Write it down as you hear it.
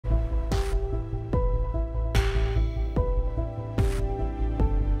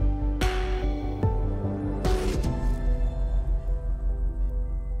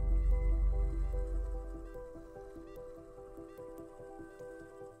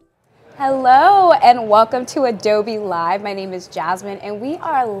Hello and welcome to Adobe Live. My name is Jasmine and we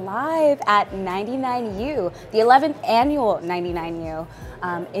are live at 99U, the 11th annual 99U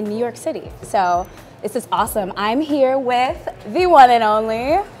in New York City. So this is awesome. I'm here with the one and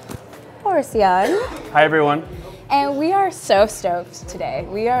only Porcian. Hi everyone. And we are so stoked today.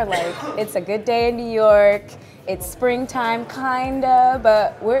 We are like, it's a good day in New York. It's springtime kinda,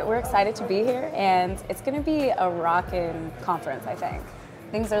 but we're excited to be here and it's gonna be a rockin' conference, I think.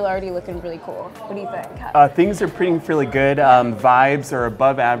 Things are already looking really cool. What do you think? Things are pretty really good. Vibes are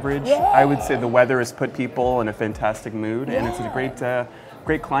above average. Yeah. I would say the weather has put people in a fantastic mood, and it's a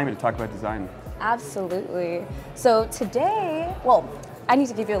great climate to talk about design. Absolutely. So today, well, I need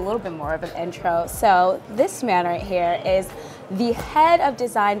to give you a little bit more of an intro. So this man right here is the head of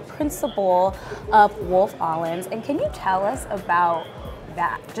design principal of Wolff Olins, and can you tell us about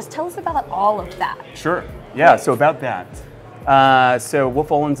that? Just tell us about all of that. Sure. Yeah. So about that. So Wolff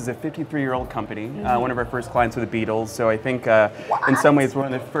Olins is a 53-year-old company. One of our first clients were the Beatles. So I think in some ways we're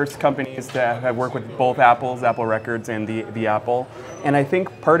one of the first companies to have worked with both Apple Records and the Apple. And I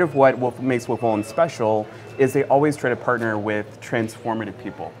think part of what makes Wolff Olins special is they always try to partner with transformative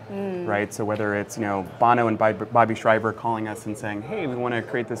people, right? So whether it's Bono and Bobby Shriver calling us and saying, hey, we want to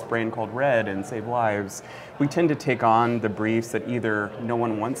create this brand called Red and save lives, we tend to take on the briefs that either no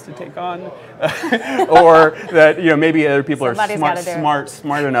one wants to take on, or that maybe other people are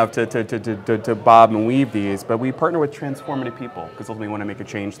smart enough to bob and weave these. But we partner with transformative people because ultimately we want to make a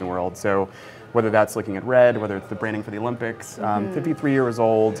change in the world. So whether that's looking at Red, whether it's the branding for the Olympics, 53 years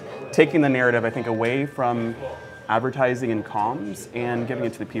old, taking the narrative, I think, away from advertising and comms and giving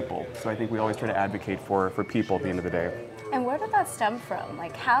it to the people. So I think we always try to advocate for people at the end of the day. And where did that stem from?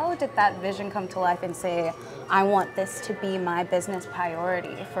 Like, how did that vision come to life and say, I want this to be my business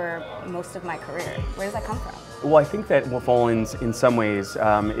priority for most of my career? Where does that come from? Well, I think that Wolff Olins, in some ways,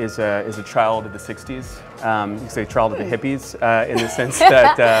 is a child of the '60s. You could say child of the hippies, in the sense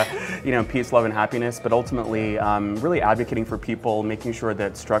that peace, love, and happiness. But ultimately, really advocating for people, making sure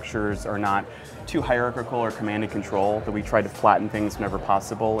that structures are not too hierarchical or command and control. That we try to flatten things whenever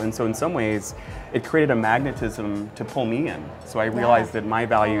possible. And so, in some ways, it created a magnetism to pull me in. So I realized that my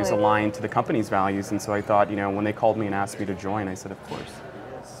values aligned to the company's values. And so I thought, when they called me and asked me to join, I said, of course.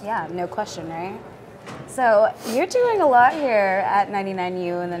 Yeah, no question, right? So you're doing a lot here at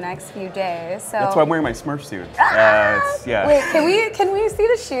 99U in the next few days. So that's why I'm wearing my Smurf suit. Yeah. Wait, can we see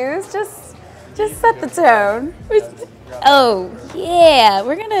the shoes? Just set the tone. Oh yeah,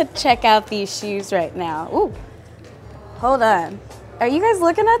 we're gonna check out these shoes right now. Ooh, hold on. Are you guys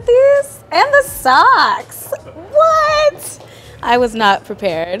looking at these? And the socks. What? I was not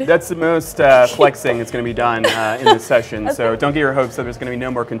prepared. That's the most flexing that's going to be done in this session. So don't get your hopes that there's going to be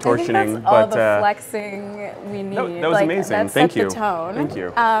no more contortioning. That's all the flexing we need. That was amazing. Thank you. The tone. Thank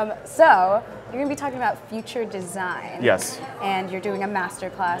you. So you're going to be talking about future design. Yes. And you're doing a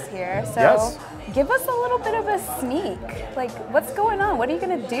master class here. So give us a little bit of a sneak. Like, what's going on? What are you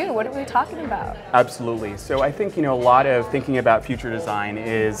going to do? What are we talking about? Absolutely. So I think a lot of thinking about future design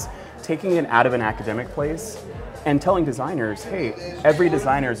is taking it out of an academic place and telling designers, hey, every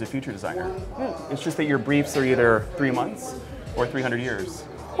designer is a future designer. It's just that your briefs are either 3 months or 300 years.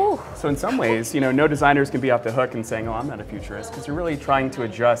 So in some ways, no designers can be off the hook and saying, oh, I'm not a futurist, because you're really trying to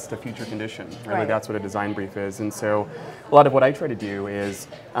adjust a future condition. Really, that's what a design brief is. And so a lot of what I try to do is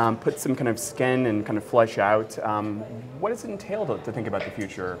put some kind of skin and kind of flesh out what does it entail to think about the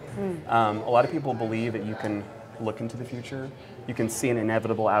future. A lot of people believe that you can look into the future, you can see an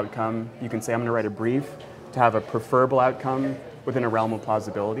inevitable outcome, you can say, I'm going to write a brief to have a preferable outcome within a realm of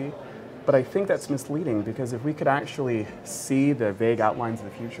plausibility. But I think that's misleading, because if we could actually see the vague outlines of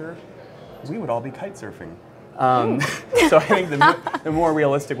the future, we would all be kite surfing. So I think the more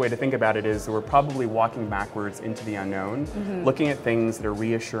realistic way to think about it is that we're probably walking backwards into the unknown, looking at things that are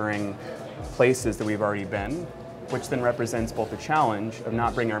reassuring places that we've already been, which then represents both the challenge of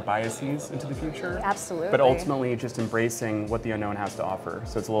not bringing our biases into the future, but ultimately just embracing what the unknown has to offer.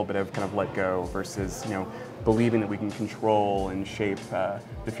 So it's a little bit of kind of let go versus believing that we can control and shape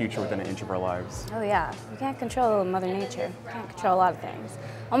the future within an inch of our lives. Oh yeah, you can't control Mother Nature. You can't control a lot of things.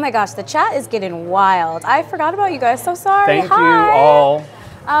 Oh my gosh, the chat is getting wild. I forgot about you guys, so sorry. Thank you all.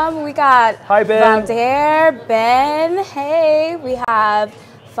 We got Hi, Ben. Valdair, Ben, hey, we have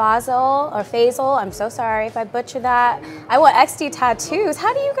Faisal, I'm so sorry if I butchered that. I want XD tattoos.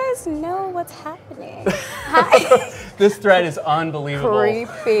 How do you guys know what's happening? This thread is unbelievable.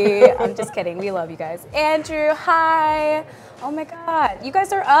 Creepy. I'm just kidding. We love you guys. Andrew, hi. Oh my God. You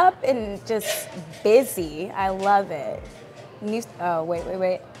guys are up and just busy. I love it. Oh,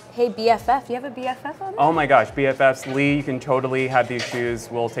 wait. Hey, BFF, you have a BFF on there? Oh my gosh, BFFs, Lee, you can totally have these shoes.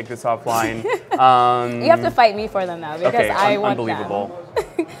 We'll take this offline. You have to fight me for them though, because okay, I want unbelievable.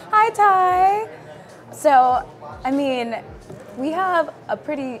 them. Hi, Ty. So, I mean, we have a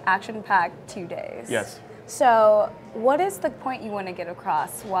pretty action-packed 2 days. Yes. So, what is the point you want to get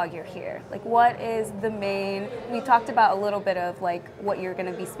across while you're here? Like, what is the main? We talked about a little bit of like what you're going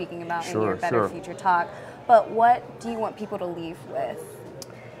to be speaking about in your Better Future talk, but what do you want people to leave with?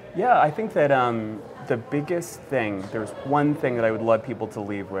 Yeah, I think that the biggest thing, there's one thing that I would love people to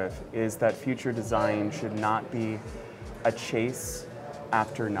leave with, is that future design should not be a chase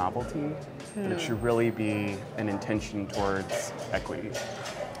after novelty, but it should really be an intention towards equity.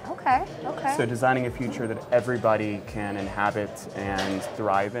 Okay, okay. So designing a future that everybody can inhabit and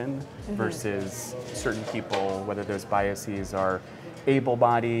thrive in versus certain people, whether those biases are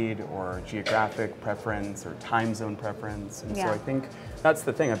able-bodied or geographic preference or time zone preference. And so I think that's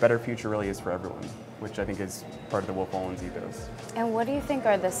the thing, a better future really is for everyone, which I think is part of the Wolff Olins ethos. And what do you think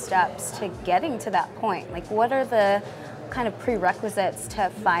are the steps to getting to that point? Like, what are the kind of prerequisites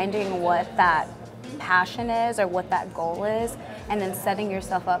to finding what that passion is or what that goal is, and then setting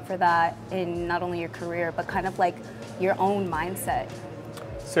yourself up for that in not only your career, but kind of like your own mindset?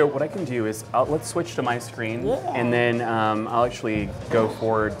 So what I can do is, let's switch to my screen, and then I'll actually go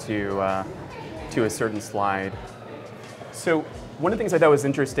forward to a certain slide. So one of the things I thought was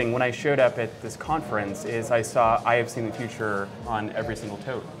interesting when I showed up at this conference is I saw I Have Seen the Future on every single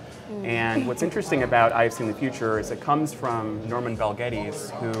tote. And what's interesting about I Have Seen the Future is it comes from Norman Bell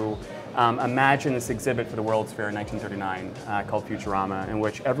Geddes, who imagined this exhibit for the World's Fair in 1939 called Futurama, in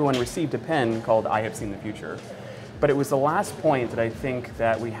which everyone received a pen called I Have Seen the Future. But it was the last point that I think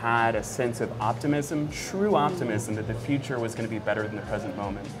that we had a sense of optimism, true optimism, that the future was going to be better than the present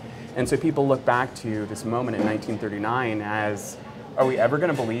moment. And so people look back to this moment in 1939 as, are we ever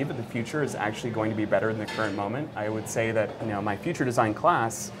going to believe that the future is actually going to be better than the current moment? I would say that, you know, my future design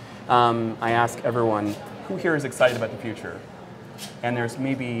class, I ask everyone, who here is excited about the future? And there's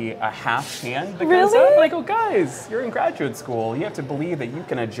maybe a half hand that goes up. Like, oh guys, you're in graduate school. You have to believe that you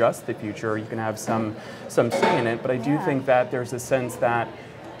can adjust the future. You can have some say in it. But I do think that there's a sense that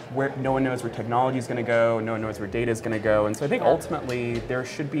where no one knows where technology is going to go, no one knows where data is going to go. And so I think ultimately there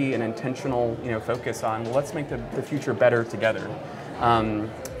should be an intentional, focus on, well, let's make the future better together.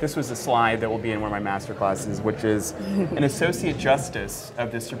 This was a slide that will be in one of my master classes, which is an associate justice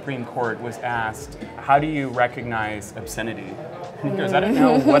of the Supreme Court was asked, how do you recognize obscenity? And he goes, I don't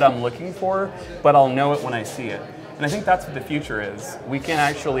know what I'm looking for, but I'll know it when I see it. And I think that's what the future is. We can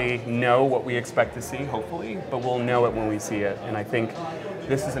actually know what we expect to see, hopefully, but we'll know it when we see it. And I think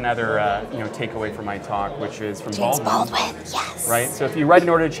this is another takeaway from my talk, which is from Baldwin. Yes. Right? So if you write in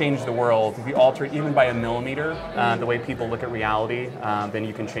order to change the world, if you alter it even by a millimeter, the way people look at reality, then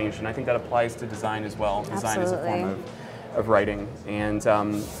you can change it. And I think that applies to design as well. Design is a form of writing. And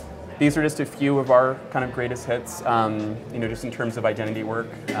these are just a few of our kind of greatest hits, just in terms of identity work.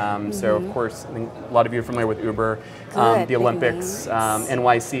 So of course, I think a lot of you are familiar with Uber, the Olympics,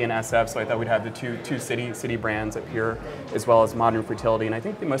 NYC and SF, so I thought we'd have the two city brands up here, as well as modern fertility. And I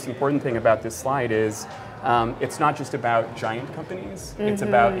think the most important thing about this slide is it's not just about giant companies, it's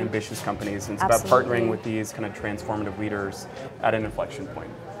about ambitious companies, and it's about partnering with these kind of transformative leaders at an inflection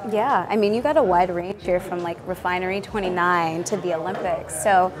point. Yeah, I mean, you got a wide range here from like Refinery 29 to the Olympics.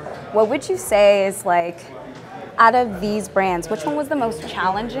 So what would you say is like, out of these brands, which one was the most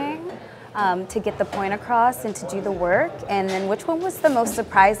challenging to get the point across and to do the work? And then which one was the most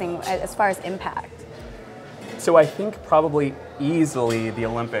surprising as far as impact? So I think probably easily the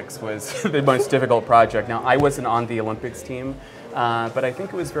Olympics was the most difficult project. Now, I wasn't on the Olympics team, but I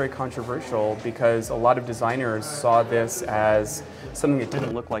think it was very controversial because a lot of designers saw this as something that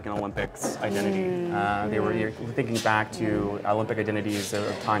didn't look like an Olympics identity. They were thinking back to Olympic identities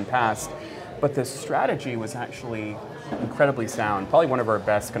of time past, but the strategy was actually incredibly sound. Probably one of our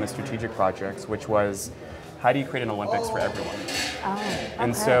best kind of strategic projects, which was, how do you create an Olympics for everyone?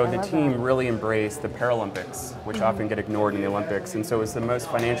 And so the team really embraced the Paralympics, which often get ignored in the Olympics. And so it was the most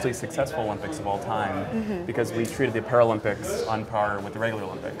financially successful Olympics of all time because we treated the Paralympics on par with the regular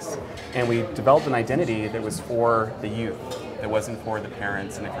Olympics. And we developed an identity that was for the youth, that wasn't for the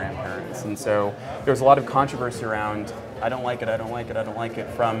parents and the grandparents. And so there was a lot of controversy around, I don't like it, I don't like it, I don't like it,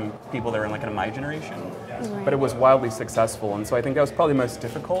 from people that were in like my generation. But it was wildly successful, and so I think that was probably the most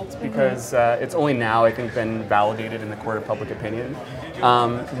difficult because it's only now, I think, been validated in the court of public opinion.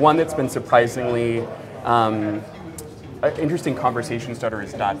 One that's been surprisingly interesting conversation starter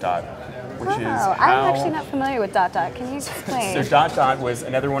is dot dot, which is how... I'm actually not familiar with dot dot. Can you explain? So dot dot was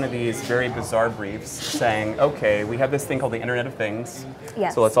another one of these very bizarre briefs saying, okay, we have this thing called the Internet of Things.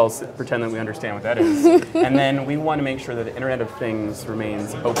 Yes. So let's all pretend that we understand what that is. And then we want to make sure that the Internet of Things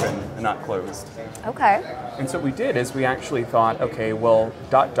remains open and not closed. Okay. And so what we did is we actually thought, okay, well,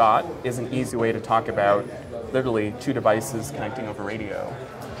 dot dot is an easy way to talk about literally two devices connecting over radio.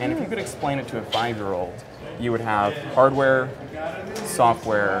 And if you could explain it to a 5-year-old, you would have hardware,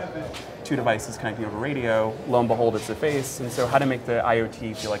 software, two devices connecting over radio, lo and behold, it's a face. And so how to make the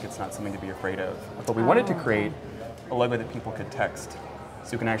IoT feel like it's not something to be afraid of. But we wanted to create a logo that people could text.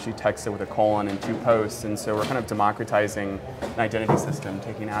 So you can actually text it with a colon and 2 posts. And so we're kind of democratizing an identity system,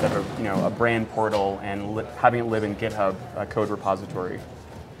 taking it out of a brand portal and having it live in GitHub code repository.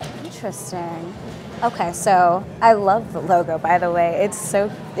 Interesting. Okay, so I love the logo, by the way. It's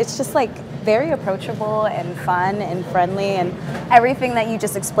just like very approachable and fun and friendly, and everything that you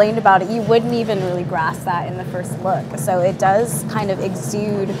just explained about it, you wouldn't even really grasp that in the first look. So it does kind of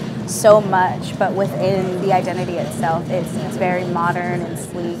exude so much, but within the identity itself, it's very modern and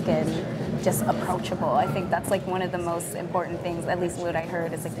sleek and just approachable. I think that's like one of the most important things, at least what I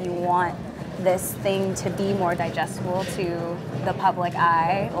heard, is like you want this thing to be more digestible to the public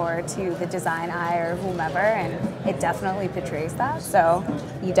eye or to the design eye or whomever, and it definitely portrays that. So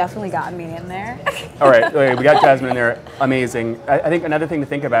you definitely got me in there. All right, okay, we got Jasmine in there. Amazing. I think another thing to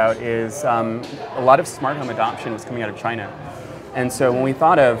think about is a lot of smart home adoption was coming out of China. And so when we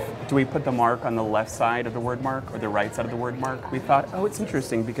thought of, do we put the mark on the left side of the word mark or the right side of the word mark, we thought, oh, it's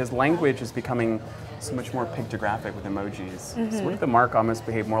interesting because language is becoming so much more pictographic with emojis. Mm-hmm. So what if the mark almost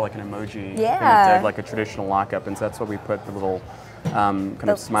behaved more like an emoji than it did like a traditional lockup? And so that's why we put the little kind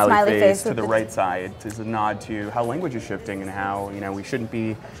of smiley face to the right side as a nod to how language is shifting and how we shouldn't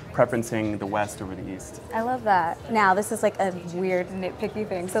be preferencing the West over the East. I love that. Now this is like a weird nitpicky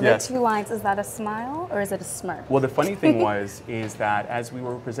thing. So the 2 lines, is that a smile or is it a smirk? Well, the funny thing is that as we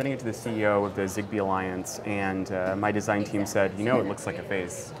were presenting it to the CEO of the Zigbee Alliance, and my design team said, it looks like a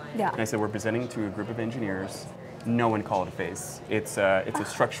face. Yeah. And I said, we're presenting to a group of engineers. No one called it a face. It's a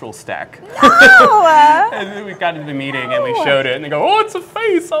structural stack. No! And then we got into the meeting and we showed it, and they go, "Oh, it's a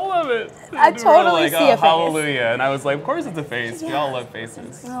face! I love it." I totally see a face. Hallelujah! And I was like, "Of course it's a face. We all love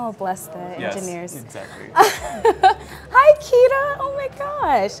faces." Oh, bless the engineers. Yes, exactly. Hi, Kita. Oh my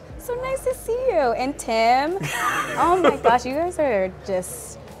gosh, so nice to see you. And Tim. Oh my gosh, you guys are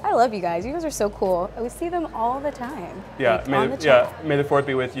just. I love you guys. You guys are so cool. We see them all the time. Yeah, may the 4th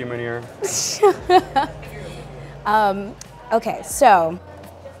be with you, Munir. Okay, so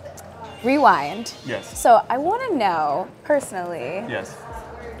rewind. Yes. So I want to know personally. Yes.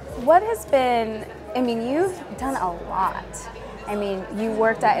 What has been? I mean, you've done a lot. I mean, you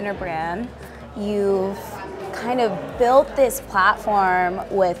worked at Interbrand. You've kind of built this platform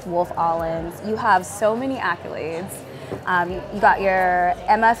with Wolff Olins. You have so many accolades. You got your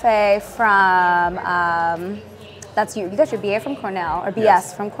MFA from. That's you. You got your BA from Cornell or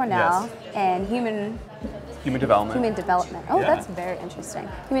BS from Cornell and Human development. Human development. Oh, that's very interesting.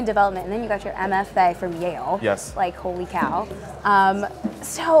 Human development. And then you got your MFA from Yale. Yes. Like, holy cow.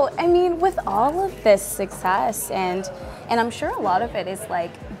 So, I mean, with all of this success, and I'm sure a lot of it is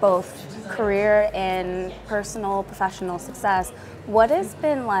like both career and personal, professional success, what has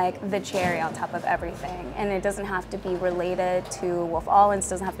been like the cherry on top of everything? And it doesn't have to be related to Wolff Olins,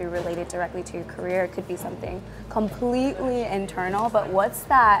 doesn't have to be related directly to your career. It could be something completely internal, but what's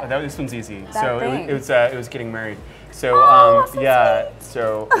that? This one's easy. So it was getting married. So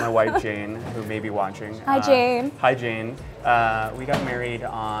so my wife Jane, who may be watching. Hi Jane. Hi Jane. We got married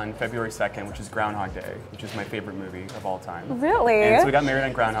on February 2nd, which is Groundhog Day, which is my favorite movie of all time. Really? And so we got married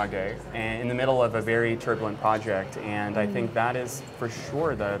on Groundhog Day, and in the middle of a very turbulent project, and I think that is for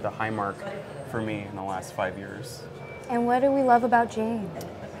sure the high mark for me in the last 5 years. And what do we love about Jane?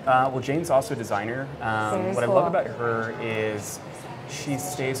 Well, Jane's also a designer. What cool. I love about her is she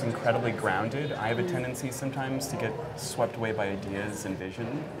stays incredibly grounded. I have a tendency sometimes to get swept away by ideas and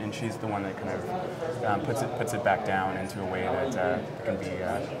vision, and she's the one that kind of puts it back down into a way that can be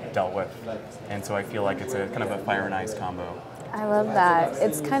dealt with. And so I feel like it's a kind of a fire and ice combo. I love that.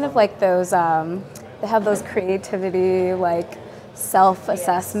 It's kind of like those, they have those creativity, like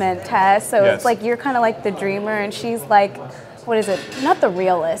self-assessment tests. So it's like you're kind of like the dreamer, and she's like, what is it? Not the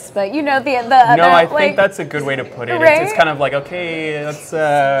realist, but the other. No, I think that's a good way to put it. Right? It's kind of like, okay, let's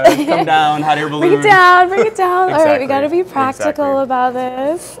come down, hot air balloon. Bring it down, bring it down. Exactly. All right, we got to be practical about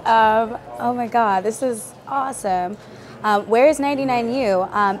this. Oh my God, this is awesome. Where is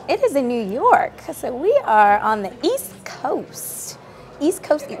 99U? It is in New York, so we are on the East Coast. East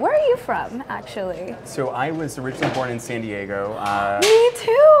Coast. Where are you from, actually? So I was originally born in San Diego. Me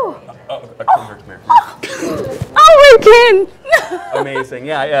too. Come here. Oh, we can. Amazing.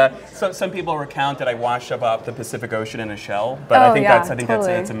 Yeah. So some people recount that I washed up the Pacific Ocean in a shell, but I think that's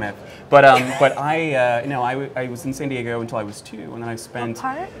a myth. But I was in San Diego until I was 2, and then I spent.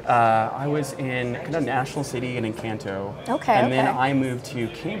 What part? I was in kind of National City and Encanto. Okay. And then I moved to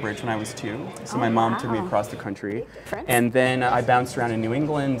Cambridge when I was 2. So my mom took me across the country, Different. and then I bounced around in New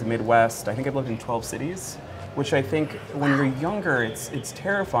England, Midwest. I think I've lived in 12 cities, which I think when you're younger, it's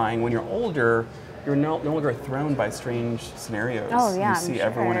terrifying. When you're older, you're no longer thrown by strange scenarios. Oh, yeah, you see I'm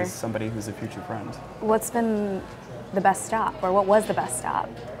everyone sure. as somebody who's a future friend. What's been the best stop, or what was the best stop?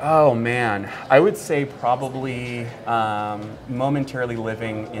 Oh man, I would say probably momentarily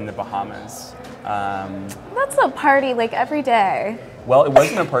living in the Bahamas. That's a party like every day. Well, it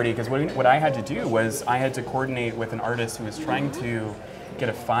wasn't a party because what I had to do was I had to coordinate with an artist who was trying to get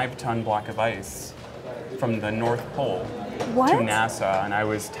a 5-ton block of ice from the North Pole What? to NASA, and I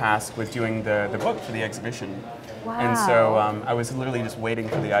was tasked with doing the book for the exhibition. Wow. And so I was literally just waiting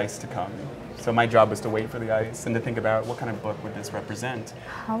for the ice to come. So my job was to wait for the ice and to think about what kind of book would this represent.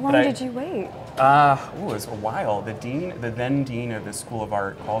 How long did you wait? It was a while. The then dean of the School of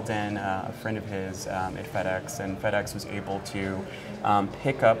Art called in a friend of his at FedEx, and FedEx was able to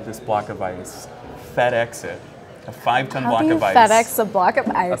pick up this block of ice, FedEx it, a 5-ton block of ice. FedEx a block of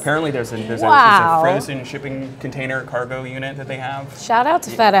ice? Apparently there's a Wow. frozen shipping container cargo unit that they have. Shout out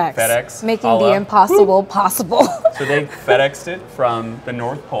to FedEx. FedEx. Making the impossible possible. So they FedExed it from the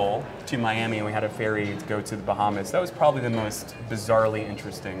North Pole to Miami, and we had a ferry to go to the Bahamas. That was probably the most bizarrely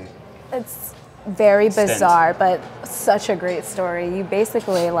interesting. It's very stint. bizarre, but such a great story. You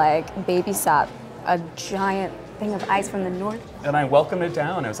basically like babysat a giant thing of ice from the North. And I welcomed it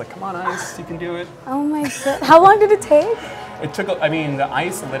down. I was like, come on, ice, you can do it. Oh my god. How long did it take? It took, I mean, the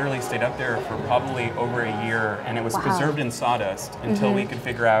ice literally stayed up there for probably over a year, and it was preserved in sawdust until we could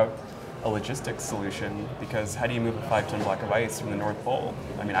figure out a logistics solution, because how do you move a 5-ton block of ice from the North Pole?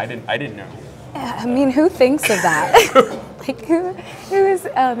 I mean, I didn't know. I mean, who thinks of that? Like, who is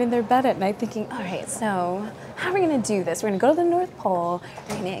in their bed at night thinking, all right, so how are we going to do this? We're going to go to the North Pole,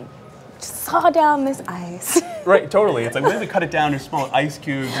 we're going to saw down this ice. Right, totally. It's like, we have to cut it down to small ice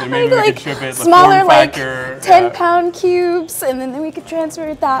cubes, and maybe we like could ship it, smaller, form factor. like 10-pound cubes, and then we could transfer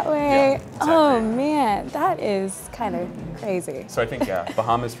it that way. Yeah, exactly. Oh man, that is kind of crazy. So I think,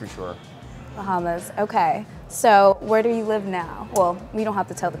 Bahamas for sure. Bahamas, okay. So where do you live now? Well, we don't have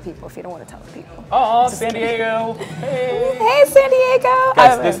to tell the people if you don't want to tell the people. Oh, San Diego. Hey. Hey, San Diego.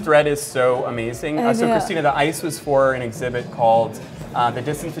 Guys, this thread is so amazing. So know. Christina, the ice was for an exhibit called The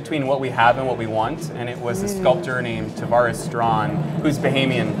Distance Between What We Have and What We Want, and it was a sculptor named Tavares Strawn, who's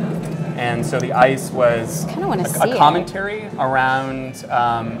Bahamian. And so the ice was a commentary around,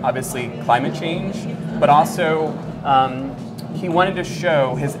 obviously, climate change, but also he wanted to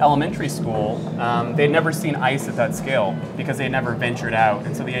show his elementary school, they had never seen ice at that scale because they had never ventured out.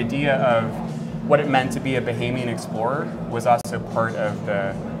 And so the idea of what it meant to be a Bahamian explorer was also part of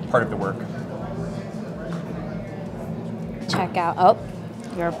the work. Check out, oh,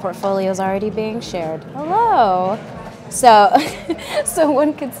 your portfolio's already being shared. Hello. So, so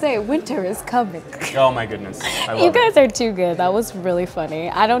one could say winter is coming. Oh my goodness, I love You guys are too good. That was really funny.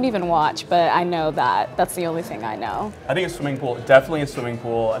 I don't even watch, but I know that. That's the only thing I know. I think a swimming pool, definitely a swimming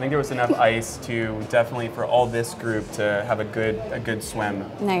pool. I think there was enough ice to definitely for all this group to have a good swim.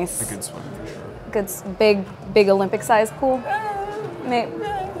 Nice. A good swim for sure. Good, big Olympic-sized pool?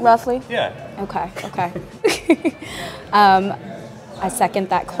 Roughly? Yeah. Okay. I second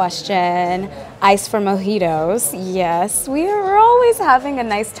that question. Ice for mojitos. Yes, we're always having a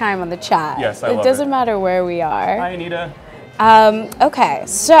nice time on the chat. Yes, I love it. It doesn't matter where we are. Hi, Anita. Okay,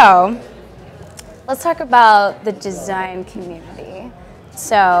 so let's talk about the design community.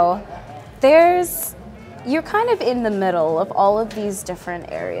 So you're kind of in the middle of all of these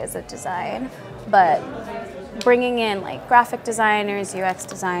different areas of design, but bringing in like graphic designers, UX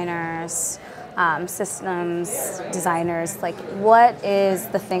designers, systems designers, like what is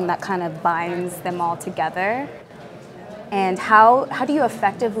the thing that kind of binds them all together? And how do you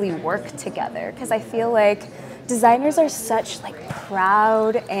effectively work together? Because I feel like designers are such like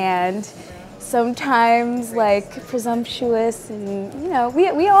proud and sometimes like presumptuous, and you know,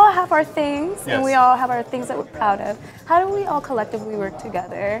 we all have our things. Yes. And we all have our things that we're proud of. How do we all collectively work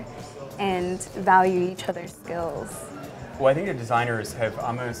together and value each other's skills? Well, I think the designers have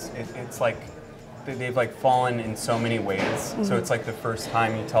almost, it's like they've like fallen in so many ways. So it's like the first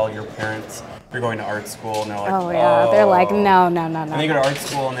time you tell your parents you're going to art school, and they're like, oh yeah, they're like, no, no, no, no. And then you go to art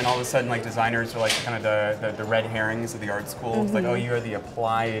school, and then all of a sudden, like designers are like kind of the red herrings of the art school. It's like, oh, you're the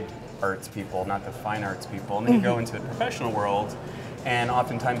applied arts people, not the fine arts people. And then you go into the professional world, and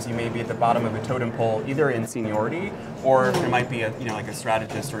oftentimes you may be at the bottom of the totem pole, either in seniority, or there might be a like a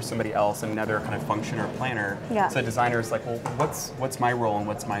strategist or somebody else, another kind of function or planner. Yeah. So designers like, well, what's my role and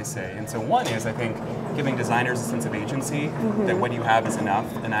what's my say? And so one is, I think, giving designers a sense of agency, that what you have is enough,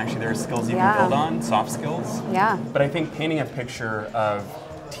 and actually there are skills you can build on, soft skills. Yeah. But I think painting a picture of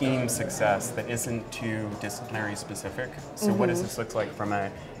team success that isn't too disciplinary specific. So what does this look like from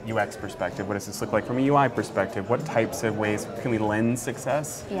a UX perspective? What does this look like from a UI perspective? What types of ways can we lend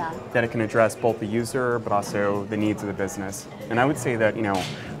success that it can address both the user but also the needs of the business? And I would say that,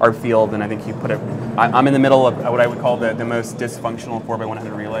 our field, and I think you put it, I'm in the middle of what I would call the most dysfunctional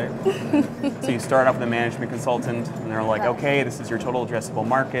 4x100 relay. So you start off with a management consultant, and they're like, okay, this is your total addressable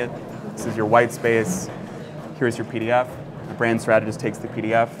market, this is your white space, here's your PDF. The brand strategist takes the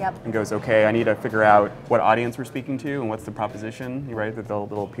PDF and goes, okay, I need to figure out what audience we're speaking to and what's the proposition, right,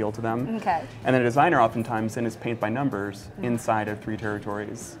 that'll appeal to them. Okay. And then a designer oftentimes then is paint by numbers inside of 3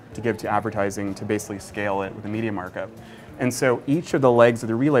 territories to give to advertising to basically scale it with a media markup. And so each of the legs of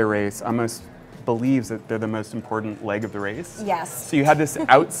the relay race almost believes that they're the most important leg of the race. Yes. So you have this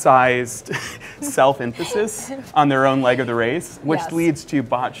outsized self-emphasis on their own leg of the race, which leads to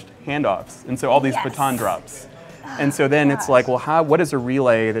botched handoffs. And so all these baton drops. And so then it's like, well, what is a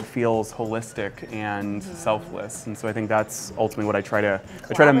relay that feels holistic and selfless? And so I think that's ultimately what I try to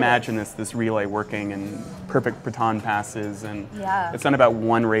imagine this relay working and perfect baton passes, and it's not about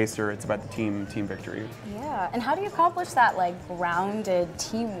one racer, it's about the team victory. Yeah, and how do you accomplish that grounded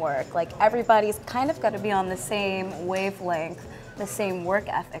teamwork? Like everybody's kind of got to be on the same wavelength, the same work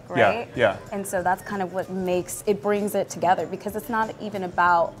ethic, right? Yeah. And so that's kind of what brings it together, because it's not even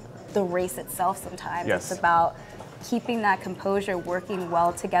about the race itself sometimes. It's about keeping that composure, working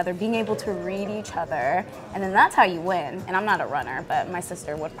well together, being able to read each other, and then that's how you win. And I'm not a runner, but my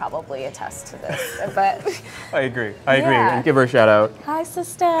sister would probably attest to this. But I agree. And give her a shout out. Hi,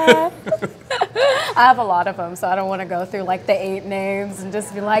 sister. I have a lot of them, so I don't want to go through the 8 names and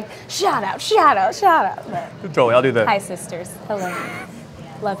just be like, shout out, shout out, shout out. But totally, I'll do that. hi, sisters. Hello.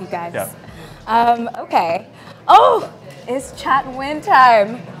 Love you guys. Yeah. Okay. Oh, it's chat and win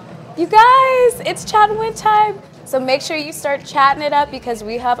time. You guys, it's chat and win time. So make sure you start chatting it up, because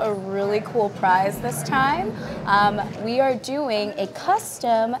we have a really cool prize this time. We are doing a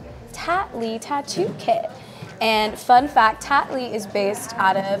custom Tattly tattoo kit. And fun fact, Tattly is based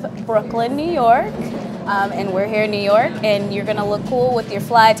out of Brooklyn, New York. And we're here in New York, and you're gonna look cool with your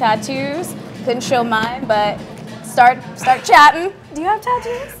fly tattoos. Couldn't show mine, but start chatting. Do you have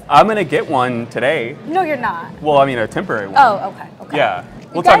tattoos? I'm gonna get one today. No, you're not. Well, I mean a temporary one. Oh, okay. Yeah.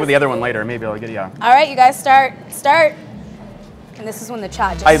 We'll talk about the other one later. Maybe I'll get All right, you guys start. And this is when the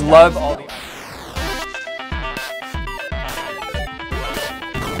chat just starts. love all the...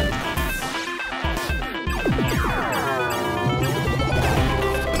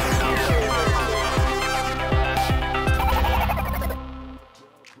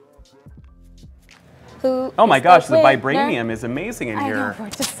 Oh my gosh, the vibranium is amazing in here. I know, we're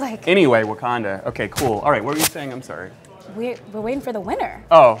just like... Anyway, Wakanda. Okay, cool. All right, what were you saying? I'm sorry. We're waiting for the winner.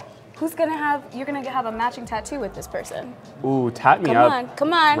 Oh. Who's gonna have, you're gonna have a matching tattoo with this person. Ooh, tat me up.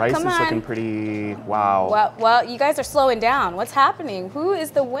 Come on. Rice is looking pretty, wow. Well, you guys are slowing down. What's happening? Who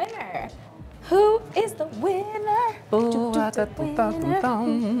is the winner? Who is the winner? Who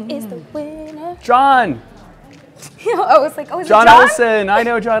is the winner? John! I was like, oh, is John it John? Olsen. I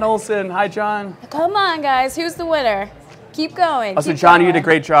know John Olsen. Hi, John. Come on, guys. Who's the winner? Keep going. Also, John, you did a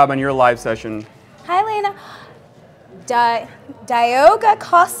great job on your live session. Hi, Lena. Dioga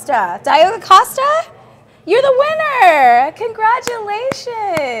Costa. Dioga Costa? You're the winner.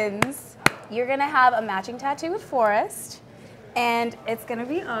 Congratulations. You're going to have a matching tattoo with Forrest, and it's going to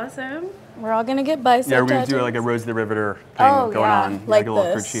be awesome. We're all going to get bicep tattoos. Yeah, we're going to do like a Rose the Riveter thing going on. Like a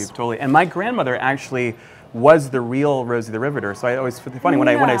little kerchief, totally. And my grandmother actually was the real Rosie the Riveter. So I always funny when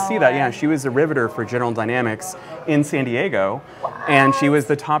I see that. Yeah, she was a riveter for General Dynamics in San Diego, and she was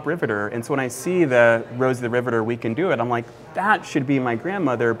the top riveter. And so when I see the Rosie the Riveter, we can do it. I'm like, that should be my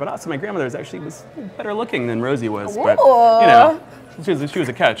grandmother. But also my grandmother was better looking than Rosie was. Ooh. But you know, she was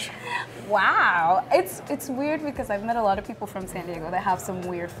a catch. Wow, it's weird because I've met a lot of people from San Diego that have some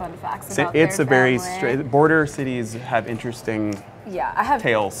weird fun facts about It's their a very family. border cities have interesting I have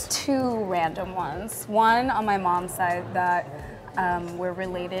tales. 2 random ones. One on my mom's side that we're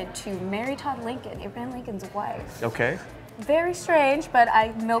related to Mary Todd Lincoln, Abraham Lincoln's wife. Okay. very strange, but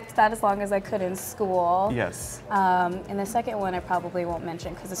I milked that as long as I could in school. Yes. And the second one I probably won't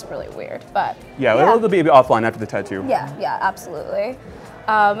mention because it's really weird, but. Yeah, it'll be offline after the tattoo. Yeah, absolutely.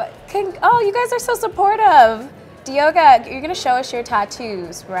 Oh, you guys are so supportive. Dioga, you're gonna show us your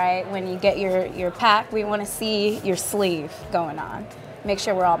tattoos, right? When you get your pack, we wanna see your sleeve going on. Make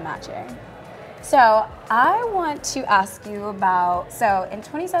sure we're all matching. So I want to ask you about, so in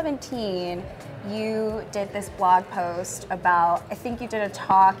 2017, you did this blog post about, I think you did a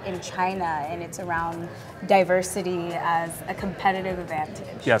talk in China, and it's around diversity as a competitive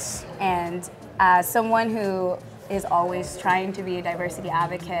advantage. Yes. And as someone who is always trying to be a diversity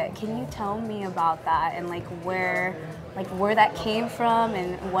advocate, can you tell me about that and where that came from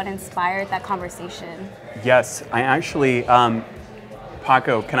and what inspired that conversation? Yes, I actually,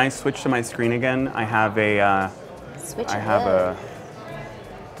 Paco, can I switch to my screen again? I have a,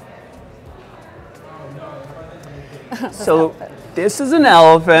 So this is an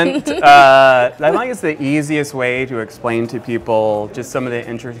elephant. I think it's the easiest way to explain to people just some of the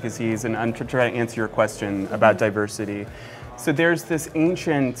intricacies, and I'm trying to answer your question about diversity. So there's this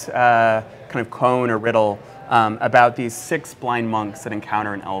ancient kind of cone or riddle about these 6 blind monks that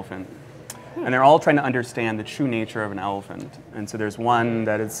encounter an elephant. And they're all trying to understand the true nature of an elephant. And so there's one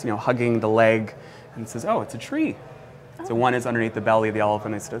that is, hugging the leg and says, oh, it's a tree. So one is underneath the belly of the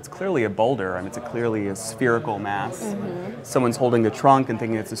elephant. I said, it's clearly a boulder. I mean, it's clearly a spherical mass. Mm-hmm. Someone's holding the trunk and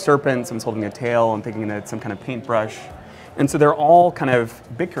thinking it's a serpent. Someone's holding a tail and thinking that it's some kind of paintbrush. And so they're all kind of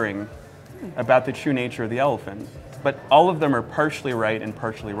bickering about the true nature of the elephant. But all of them are partially right and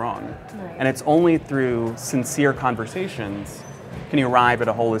partially wrong. Right. And it's only through sincere conversations can you arrive at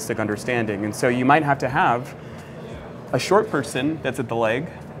a holistic understanding. And so you might have to have a short person that's at the leg,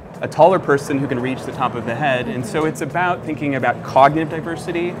 a taller person who can reach the top of the head. And so it's about thinking about cognitive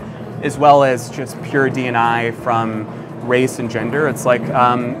diversity as well as just pure D&I from race and gender. It's like,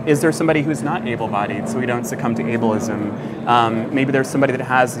 is there somebody who's not able-bodied so we don't succumb to ableism? Maybe there's somebody that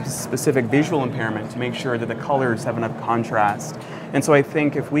has a specific visual impairment to make sure that the colors have enough contrast. And so I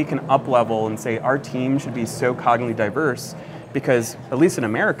think if we can up-level and say our team should be so cognitively diverse, because at least in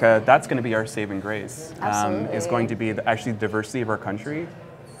America, that's going to be our saving grace. Is going to be actually the diversity of our country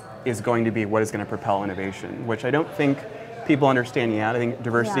is going to be what is going to propel innovation, which I don't think people understand yet. I think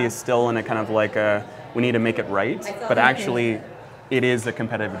diversity is still in a kind of like a, we need to make it right, but actually it is a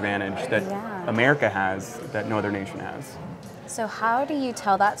competitive advantage that America has that no other nation has. So how do you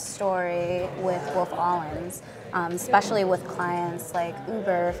tell that story with Wolff Olins, especially with clients like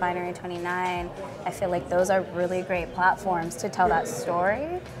Uber, Refinery 29? I feel like those are really great platforms to tell that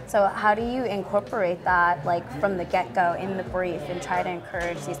story. So how do you incorporate that from the get-go in the brief and try to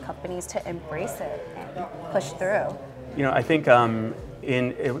encourage these companies to embrace it and push through? I think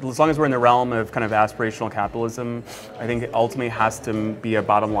as long as we're in the realm of kind of aspirational capitalism, I think it ultimately has to be a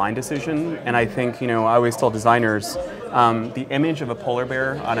bottom line decision. And I think, I always tell designers, the image of a polar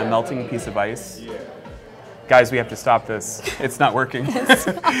bear on a melting piece of ice, guys, we have to stop this. It's not working.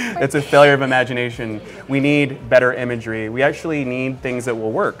 It's a failure of imagination. We need better imagery. We actually need things that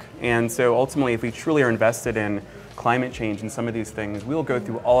will work. And so ultimately, if we truly are invested in climate change and some of these things, we'll go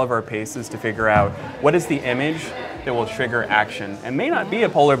through all of our paces to figure out what is the image that will trigger action. And may not be a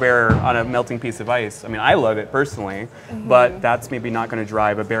polar bear on a melting piece of ice. I mean, I love it personally, but that's maybe not going to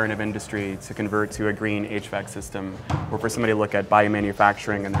drive a baron of industry to convert to a green HVAC system, or for somebody to look at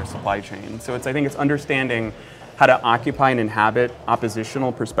biomanufacturing in their supply chain. So I think it's understanding how to occupy and inhabit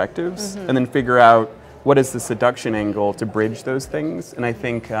oppositional perspectives, and then figure out what is the seduction angle to bridge those things. And I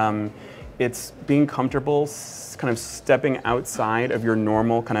think it's being comfortable kind of stepping outside of your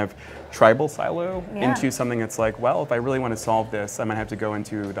normal kind of tribal silo into something that's like, well, if I really want to solve this, I'm going to have to go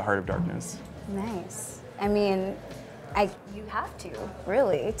into the heart of darkness. Nice. I mean, you have to,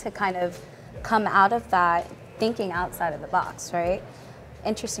 really, to kind of come out of that thinking outside of the box, right?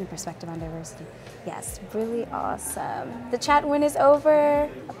 Interesting perspective on diversity. Yes, really awesome. The chat win is over.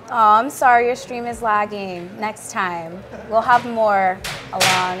 Oh, I'm sorry your stream is lagging. Next time, we'll have more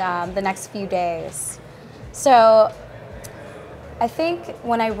along the next few days. So I think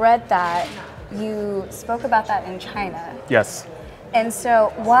when I read that, you spoke about that in China. Yes. And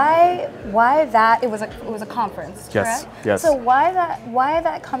so why that? It was a conference, correct? Yes. So why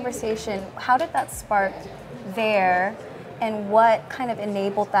that conversation? How did that spark there, and what kind of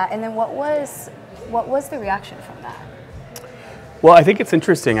enabled that? And then what was the reaction from that? Well, I think it's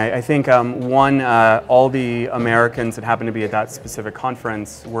interesting. I think all the Americans that happened to be at that specific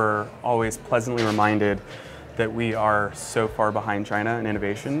conference were always pleasantly reminded that we are so far behind China in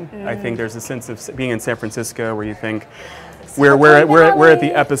innovation. I think there's a sense of being in San Francisco where you think we're at the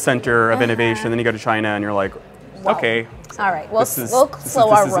epicenter of innovation. Then you go to China and you're like, Whoa. okay. All right, we'll slow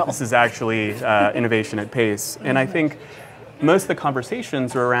our roll. This is actually innovation at pace. And I think most of the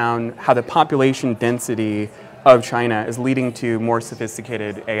conversations are around how the population density of China is leading to more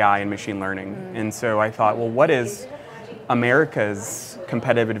sophisticated AI and machine learning. And so I thought, well, what is America's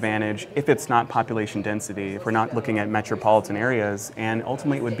competitive advantage if it's not population density, if we're not looking at metropolitan areas? And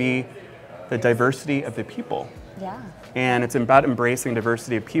ultimately it would be the diversity of the people. Yeah. And it's about embracing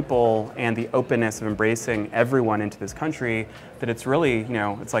diversity of people and the openness of embracing everyone into this country, that it's really, you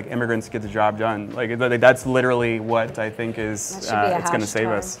know, it's like immigrants get the job done. Like that's literally what I think is, it's going to save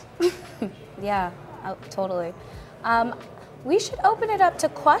us. Yeah, totally. We should open it up to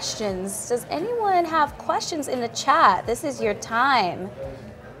questions. Does anyone have questions in the chat? This is your time.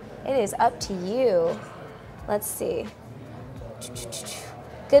 It is up to you. Let's see.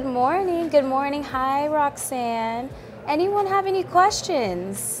 Good morning, good morning. Hi, Roxanne. Anyone have any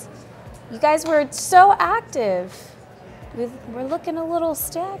questions? You guys were so active. We're looking a little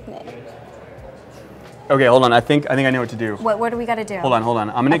stagnant. Okay, hold on. I think I know what to do. What do we got to do? Hold on.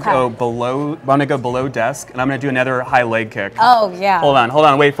 I'm gonna go below. I'm gonna go below desk, and I'm gonna do another high leg kick. Oh yeah. Hold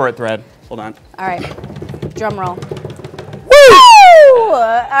on. Wait for it, Thread. Hold on. All right. Drum roll. Woo! All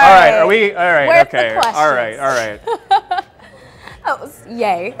right. Are we? All right. Where's okay. the questions? All right. Oh,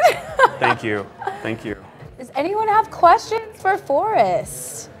 yay. Thank you. Does anyone have questions for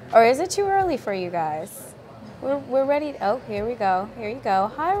Forrest? Or is it too early for you guys? We're ready. Oh, here we go. Here you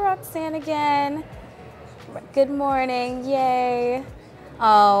go. Hi, Roxanne again. Good morning. Yay.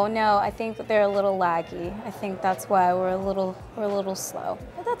 Oh no, I think that they're a little laggy. I think that's why we're a little slow.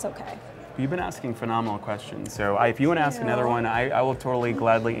 But that's okay. You've been asking phenomenal questions. So if you want to ask another one, I will totally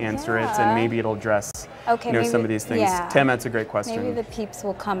gladly answer it, and maybe it'll address some of these things. Yeah. Tim, that's a great question. Maybe the peeps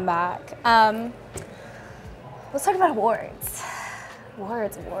will come back. Let's talk about awards.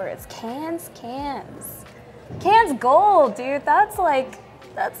 Awards. Cans. Cans gold, dude. That's the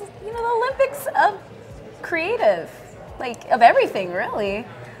Olympics of creative, like of everything, really.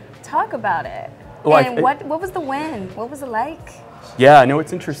 Talk about it. Well, and what was the win? What was it like? Yeah, no,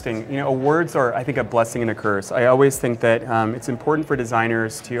 it's interesting. You know, awards are, I think, a blessing and a curse. I always think that it's important for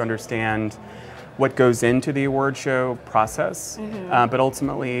designers to understand what goes into the award show process, but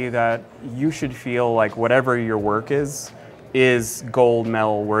ultimately that you should feel like whatever your work is gold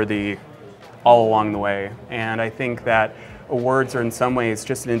medal worthy all along the way. And I think that awards are in some ways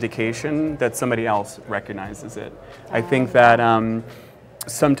just an indication that somebody else recognizes it. I think that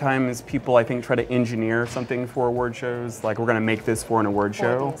sometimes people, I think, try to engineer something for award shows, like we're going to make this for an award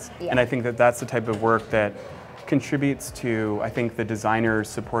show. And I think that that's the type of work that contributes to, I think, the designers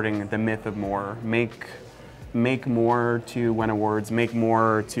supporting the myth of more. Make more to win awards, make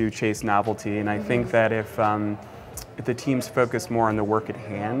more to chase novelty. And I think that if the teams focus more on the work at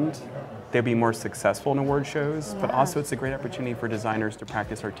hand, they'll be more successful in award shows, but also it's a great opportunity for designers to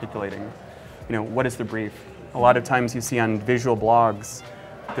practice articulating, you know, what is the brief? A lot of times you see on visual blogs,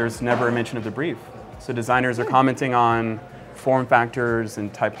 there's never a mention of the brief. So designers are commenting on form factors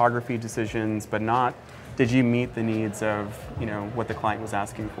and typography decisions, but not, did you meet the needs of, you know, what the client was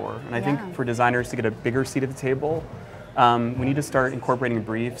asking for? And I think for designers to get a bigger seat at the table, we need to start incorporating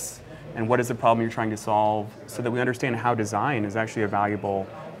briefs and what is the problem you're trying to solve so that we understand how design is actually a valuable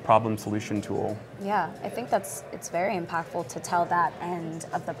problem solution tool. Yeah, I think it's very impactful to tell that end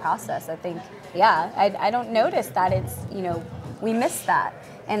of the process. I think, I don't notice that it's, you know, we miss that.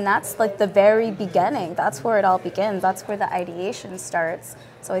 And that's like the very beginning. That's where it all begins. That's where the ideation starts.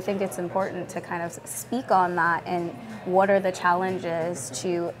 So I think it's important to kind of speak on that and what are the challenges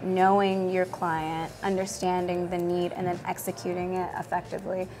to knowing your client, understanding the need, and then executing it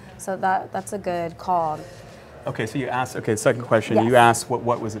effectively. So that's a good call. Okay, so you asked, second question, Yes. you asked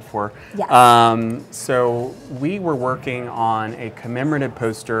what was it for? Yes. So we were working on a commemorative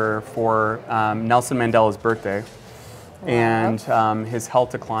poster for Nelson Mandela's birthday. Wow. And his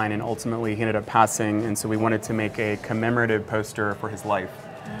health declined, and ultimately he ended up passing, and so we wanted to make a commemorative poster for his life.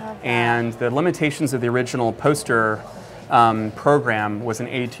 And the limitations of the original poster program was an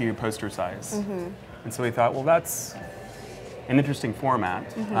A2 poster size. And so we thought, well, that's an interesting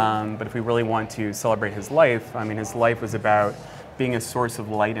format, but if we really want to celebrate his life, I mean, his life was about being a source of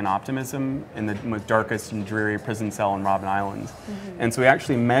light and optimism in the most darkest and dreary prison cell on Robben Island. And so we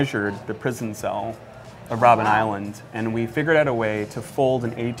actually measured the prison cell of Robben Island, and we figured out a way to fold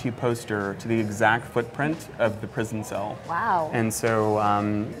an A2 poster to the exact footprint of the prison cell. Wow. And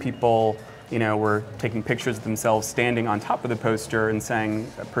so people, you know, were taking pictures of themselves standing on top of the poster and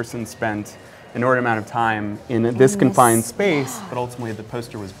saying a person spent an inordinate amount of time in this confined space, but ultimately the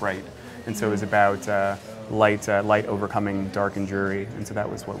poster was bright. And so it was about light overcoming dark and dreary, and so that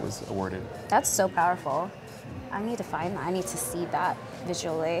was what was awarded. That's so powerful. I need to find that. I need to see that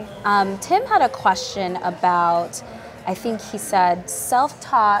visually. Tim had a question about, I think he said,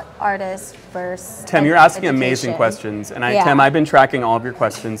 self-taught artists versus Tim, you're asking education. amazing questions. And Tim, I've been tracking all of your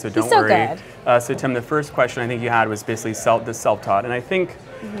questions, so don't so worry. Good. So Tim, the first question I think you had was basically the self-taught. And I think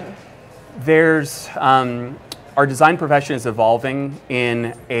there's, our design profession is evolving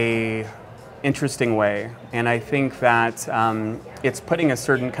in a interesting way. And I think that it's putting a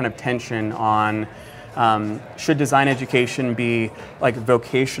certain kind of tension on should design education be like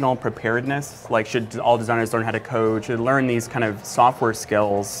vocational preparedness? Like should all designers learn how to code? Should learn these kind of software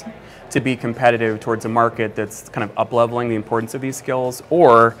skills to be competitive towards a market that's kind of up-leveling the importance of these skills?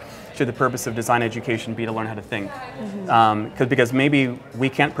 Or should the purpose of design education be to learn how to think? Because maybe we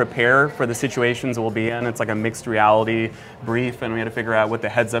can't prepare for the situations we'll be in. It's like a mixed reality brief, and we had to figure out what the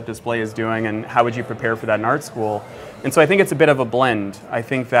heads-up display is doing and how would you prepare for that in art school. And so I think it's a bit of a blend. I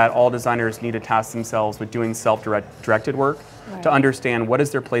think that all designers need to task themselves with doing self-directed work to understand what is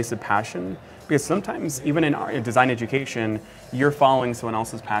their place of passion. Because sometimes, even in design education, you're following someone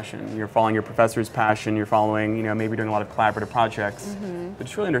else's passion. You're following your professor's passion. You're following, maybe doing a lot of collaborative projects. But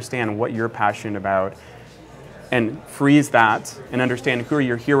just really understand what you're passionate about and freeze that and understand who are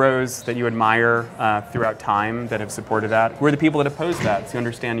your heroes that you admire throughout time that have supported that. Who are the people that oppose that? So you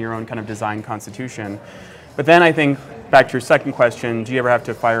understand your own kind of design constitution. But then I think, back to your second question, do you ever have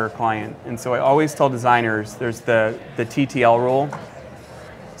to fire a client? And so I always tell designers, there's the TTL rule.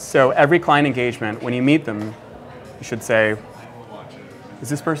 So every client engagement, when you meet them, you should say, does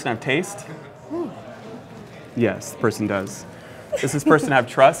this person have taste? Yes, the person does. Does this person have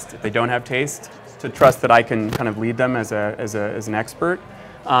trust? If they don't have taste, to trust that I can kind of lead them as an expert.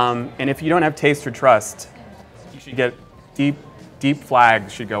 And if you don't have taste or trust, you should get deep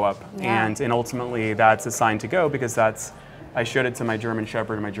flags should go up. And ultimately that's a sign to go, because I showed it to my German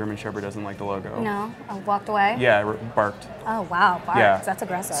Shepherd, and my German Shepherd doesn't like the logo. No, I walked away. Yeah, barked. Oh wow, barked. Yeah. That's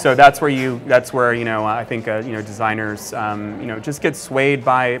aggressive. So that's where I think designers just get swayed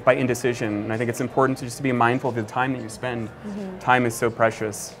by indecision, and I think it's important to just be mindful of the time that you spend. Time is so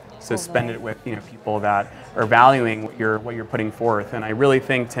precious, so spend it with people that are valuing what you're putting forth. And I really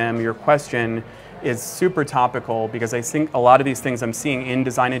think, Tim, your question is super topical, because I think a lot of these things I'm seeing in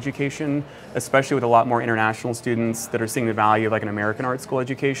design education, especially with a lot more international students that are seeing the value of like an American art school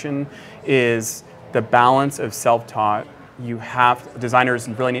education, is the balance of self-taught. Designers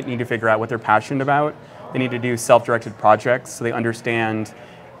really need to figure out what they're passionate about. They need to do self-directed projects so they understand,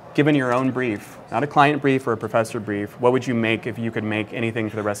 given your own brief, not a client brief or a professor brief, what would you make if you could make anything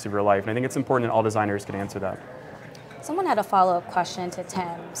for the rest of your life? And I think it's important that all designers can answer that. Someone had a follow-up question to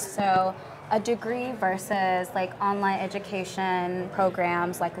Tim. So a degree versus like online education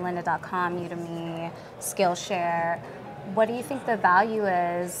programs like lynda.com, Udemy, Skillshare, what do you think the value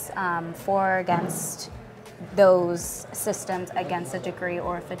is for or against those systems against a degree,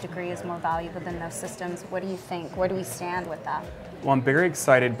 or if a degree is more valuable than those systems? What do you think? Where do we stand with that? Well, I'm very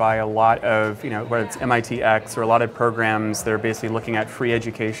excited by a lot of, whether it's MITx or a lot of programs that are basically looking at free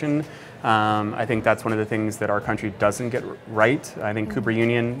education. I think that's one of the things that our country doesn't get right. I think Cooper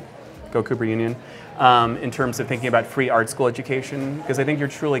Union, go Cooper Union, in terms of thinking about free art school education, because I think you're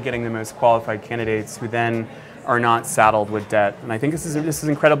truly getting the most qualified candidates who then are not saddled with debt. And I think this is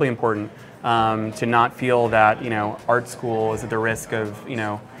incredibly important, to not feel that art school is at the risk of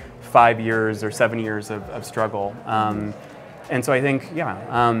 5 years or 7 years of struggle. And so I think,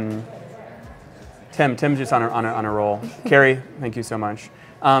 Tim's just on a roll. Carrie, thank you so much.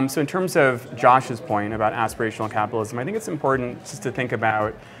 So in terms of Josh's point about aspirational capitalism, I think it's important just to think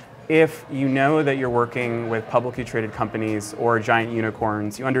about, if you know that you're working with publicly traded companies or giant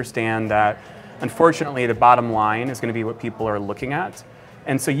unicorns, you understand that unfortunately the bottom line is going to be what people are looking at.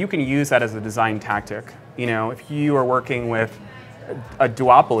 And so you can use that as a design tactic. If you are working with a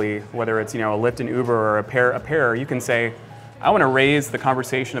duopoly, whether it's a Lyft and Uber or a pair, you can say, I want to raise the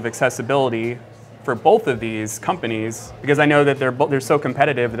conversation of accessibility for both of these companies, because I know that they're so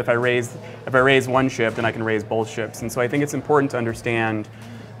competitive that if I raise one ship, then I can raise both ships. And so I think it's important to understand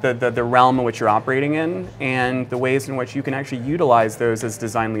the realm in which you're operating in, and the ways in which you can actually utilize those as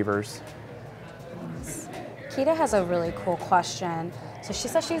design levers. Kita has a really cool question. So she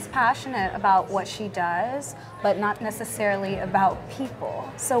says she's passionate about what she does, but not necessarily about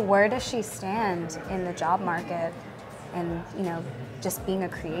people. So where does she stand in the job market and just being a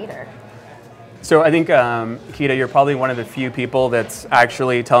creator? So I think, Kita, you're probably one of the few people that's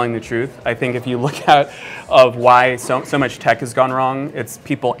actually telling the truth. I think if you look at why so much tech has gone wrong, it's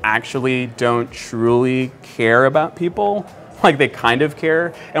people actually don't truly care about people like they kind of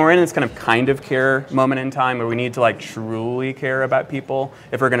care, and we're in this kind of care moment in time where we need to like truly care about people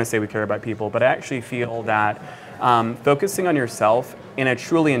if we're going to say we care about people. But I actually feel that focusing on yourself in a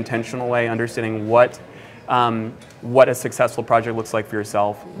truly intentional way, understanding what a successful project looks like for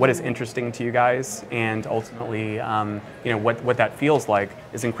yourself, what is interesting to you guys, and ultimately, what that feels like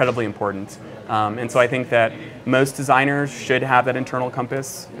is incredibly important. And so I think that most designers should have that internal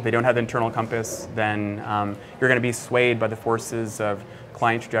compass. If they don't have the internal compass, then you're going to be swayed by the forces of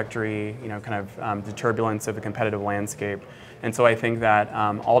client trajectory, the turbulence of the competitive landscape. And so I think that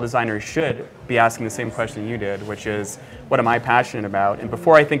all designers should be asking the same question you did, which is, what am I passionate about? And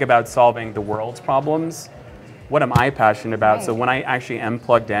before I think about solving the world's problems, what am I passionate about? Right. So when I actually am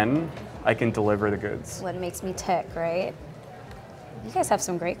plugged in, I can deliver the goods. What makes me tick, right? You guys have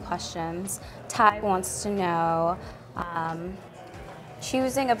some great questions. Ty wants to know,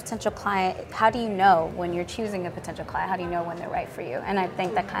 choosing a potential client, how do you know when you're choosing a potential client? How do you know when they're right for you? And I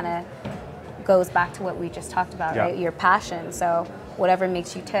think that kind of goes back to what we just talked about, right? Your passion. So whatever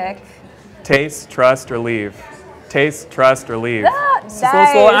makes you tick. Taste, trust, or leave. Taste, trust, or leave. Nice. It's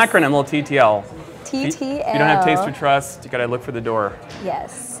a little acronym, little TTL. TTL. If you don't have taste or trust, you got to look for the door.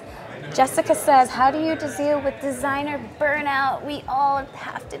 Yes. Jessica says, how do you deal with designer burnout? We all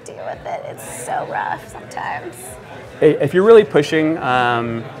have to deal with it. It's so rough sometimes. If you're really pushing,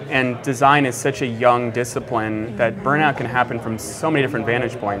 and design is such a young discipline that burnout can happen from so many different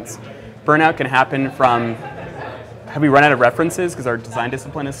vantage points. Burnout can happen from, have we run out of references because our design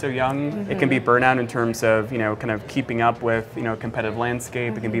discipline is so young? It can be burnout in terms of, kind of keeping up with, competitive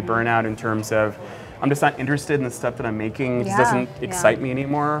landscape. It can be burnout in terms of, I'm just not interested in the stuff that I'm making. It just doesn't excite me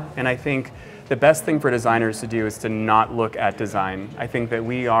anymore. And I think the best thing for designers to do is to not look at design. I think that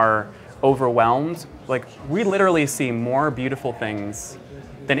we are overwhelmed. Like, we literally see more beautiful things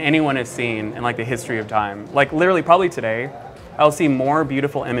than anyone has seen in like the history of time. Like, literally, probably today, I'll see more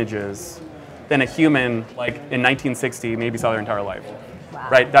beautiful images than a human, like in 1960, maybe saw their entire life. Wow.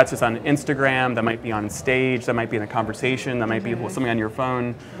 Right? That's just on Instagram, that might be on stage, that might be in a conversation, that might be something on your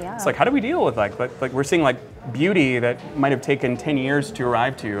phone. Yeah. It's like, how do we deal with like we're seeing like beauty that might have taken 10 years to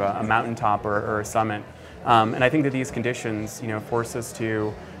arrive to a mountaintop or a summit. And I think that these conditions, force us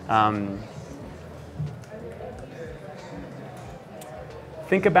to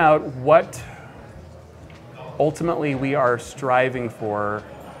think about what ultimately we are striving for,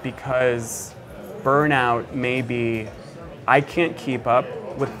 because burnout may be, I can't keep up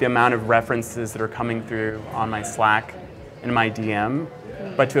with the amount of references that are coming through on my Slack and my DM,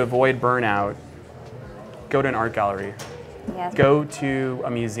 but to avoid burnout, go to an art gallery, go to a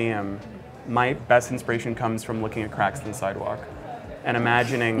museum. My best inspiration comes from looking at cracks in the sidewalk and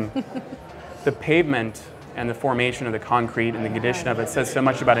imagining the pavement and the formation of the concrete and the condition of it says so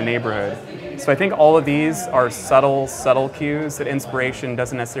much about a neighborhood. So I think all of these are subtle cues that inspiration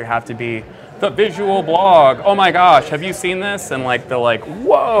doesn't necessarily have to be the visual blog. Oh my gosh, have you seen this? And like the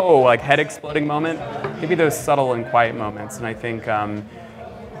whoa, like head exploding moment. Maybe those subtle and quiet moments. And I think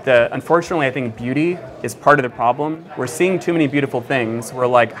unfortunately, I think beauty is part of the problem. We're seeing too many beautiful things. We're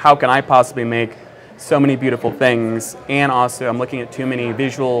like, how can I possibly make so many beautiful things? And also, I'm looking at too many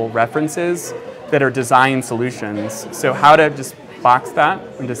visual references that are design solutions. So how to just box that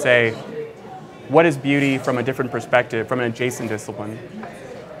and to say, what is beauty from a different perspective, from an adjacent discipline?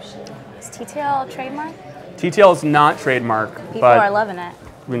 Is TTL trademark? TTL is not trademark. People are loving it.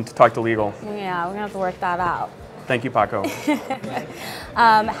 We need to talk to legal. Yeah, we're gonna have to work that out. Thank you, Paco.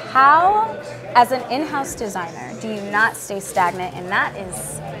 How, as an in-house designer, do you not stay stagnant? And that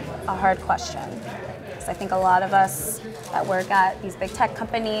is a hard question. Because I think a lot of us that work at these big tech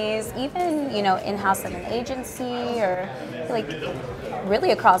companies, even in-house in an agency, or like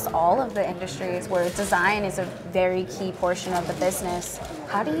really across all of the industries where design is a very key portion of the business,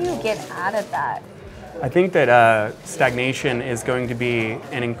 how do you get out of that? I think that stagnation is going to be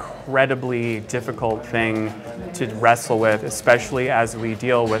an incredibly difficult thing to wrestle with, especially as we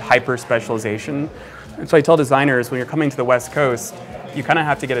deal with hyper-specialization. And so I tell designers, when you're coming to the West Coast, you kind of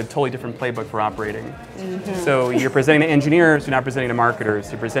have to get a totally different playbook for operating. So you're presenting to engineers, you're not presenting to marketers.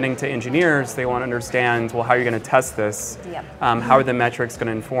 You're presenting to engineers, they want to understand, well, how are you going to test this? How are the metrics going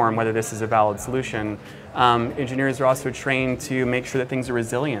to inform whether this is a valid solution? Engineers are also trained to make sure that things are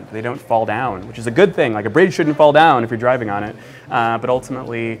resilient, they don't fall down, which is a good thing. Like a bridge shouldn't fall down if you're driving on it. But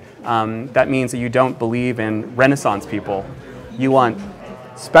ultimately, that means that you don't believe in Renaissance people. You want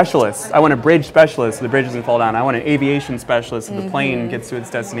specialists. I want a bridge specialist so the bridge doesn't fall down. I want an aviation specialist so the plane gets to its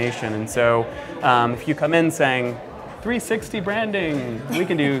destination. And so if you come in saying, 360 branding, we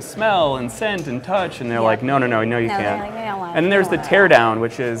can do smell and scent and touch, and they're like, no, you can't. Like, and then there's the teardown,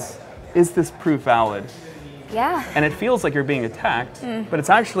 which is this proof valid? Yeah. And it feels like you're being attacked, but it's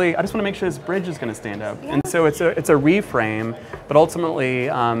actually, I just want to make sure this bridge is going to stand up. Yeah. And so it's a reframe, but ultimately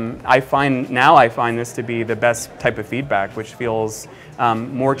I find this to be the best type of feedback, which feels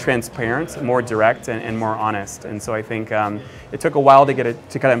more transparent, more direct, and more honest. And so I think it took a while to get it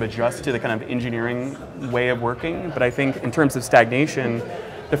to kind of adjust to the kind of engineering way of working, but I think in terms of stagnation,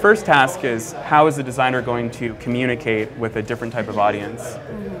 the first task is how is the designer going to communicate with a different type of audience?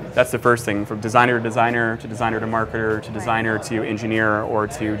 That's the first thing, from designer to designer to marketer to designer to engineer or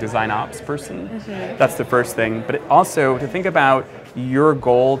to design ops person. That's the first thing. But also to think about your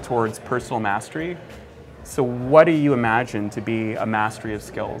goal towards personal mastery. So what do you imagine to be a mastery of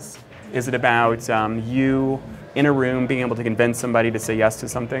skills? Is it about you in a room being able to convince somebody to say yes to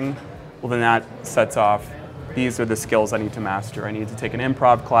something? Well, then that sets off, these are the skills I need to master. I need to take an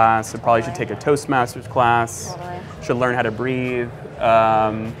improv class. I probably should take a Toastmasters class. Should learn how to breathe.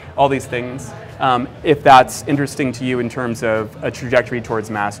 All these things. If that's interesting to you in terms of a trajectory towards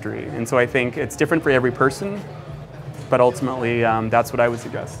mastery. And so I think it's different for every person, but ultimately that's what I would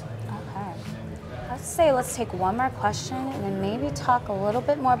suggest. Okay. Let's say let's take one more question and then maybe talk a little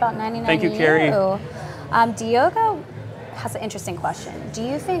bit more about 99 Thank you, Carrie. Diogo has an interesting question. Do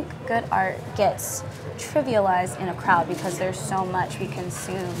you think good art gets trivialized in a crowd because there's so much we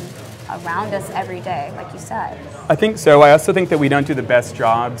consume around us every day, like you said? I think so. I also think that we don't do the best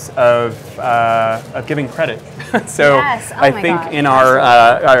jobs of giving credit. So yes. I think in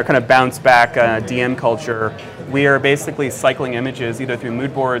our kind of bounce back DM culture, we are basically cycling images either through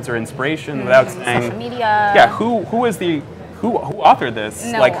mood boards or inspiration without saying, social media. Yeah, who authored this?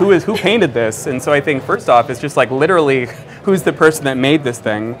 No like one. who painted this? And so I think first off, it's just like literally who's the person that made this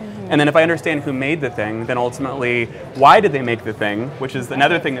thing? And then if I understand who made the thing, then ultimately, why did they make the thing? Which is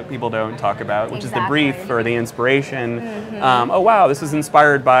another thing that people don't talk about, which is the brief or the inspiration. Oh wow, this was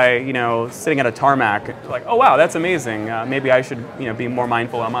inspired by, sitting at a tarmac. Like, oh wow, that's amazing. Maybe I should, be more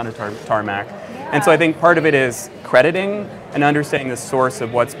mindful I'm on a tarmac. And so I think part of it is crediting and understanding the source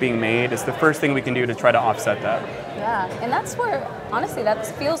of what's being made is the first thing we can do to try to offset that. Yeah, and that's where, honestly, that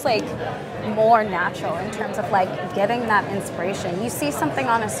feels like more natural in terms of like getting that inspiration. You see something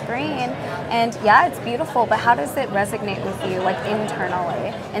on a screen and yeah, it's beautiful, but how does it resonate with you like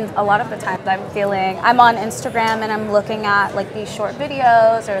internally? And a lot of the times I'm on Instagram and I'm looking at like these short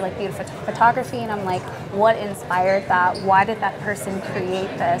videos or like beautiful photography and I'm like, what inspired that? Why did that person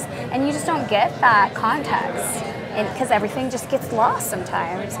create this? And you just don't get that context because everything just gets lost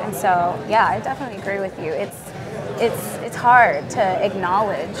sometimes. And so yeah, I definitely agree with you. It's hard to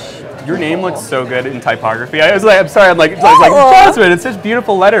acknowledge. Your name looks so good in typography. I was like, I'm sorry, I'm like Jasmine, it's such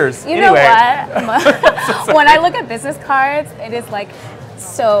beautiful letters. You know what? When I look at business cards, it is like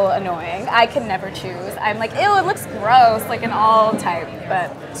so annoying. I can never choose. I'm like, ew, it looks gross, like in all type,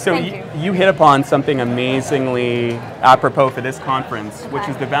 but so you hit upon something amazingly apropos for this conference, which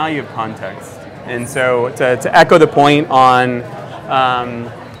is the value of context. And so to echo the point on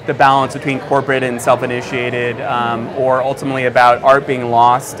the balance between corporate and self-initiated, or ultimately about art being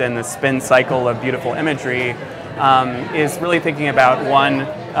lost and the spin cycle of beautiful imagery, is really thinking about one,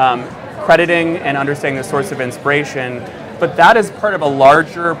 crediting and understanding the source of inspiration, but that is part of a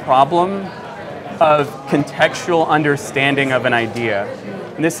larger problem of contextual understanding of an idea.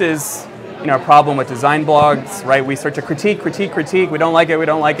 And this is a problem with design blogs, right? We start to critique, we don't like it, we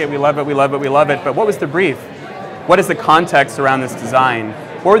love it, we love it, but what was the brief? What is the context around this design?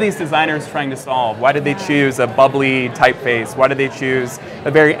 What were these designers trying to solve? Why did they choose a bubbly typeface? Why did they choose a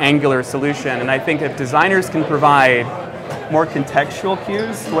very angular solution? And I think if designers can provide more contextual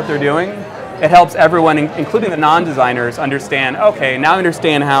cues to what they're doing, it helps everyone, including the non-designers, understand, okay, now I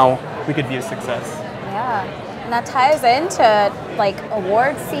understand how we could view success. Yeah, and that ties into like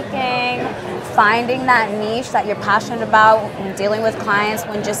award seeking, finding that niche that you're passionate about when dealing with clients,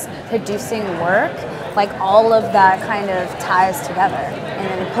 when just producing work. Like all of that kind of ties together and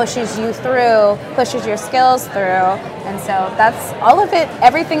then it pushes you through, pushes your skills through. And so that's all of it,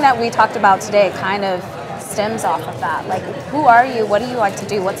 everything that we talked about today kind of stems off of that. Like, who are you? What do you like to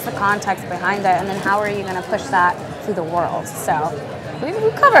do? What's the context behind it? And then how are you going to push that through the world? So we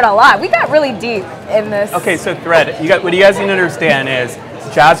covered a lot. We got really deep in this. Okay, so Thread, what you guys need to understand is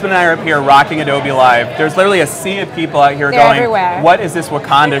Jasmine and I are up here rocking Adobe Live. There's literally a sea of people out here going, everywhere. What is this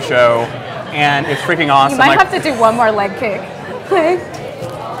Wakanda show? And it's freaking awesome. You might have to do one more leg kick.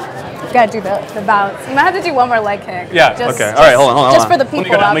 You gotta do the bounce. You might have to do one more leg kick. Yeah, okay. All right, hold on. Just for the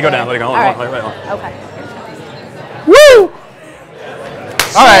people Let me go down. Hold on. Okay. Woo!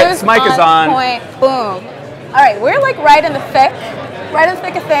 All right, this mic is on. Point, boom. All right, we're like right in the thick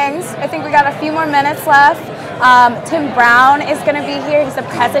of things. I think we got a few more minutes left. Tim Brown is going to be here. He's the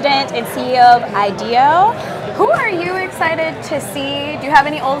president and CEO of IDEO. Who are you excited to see? Do you have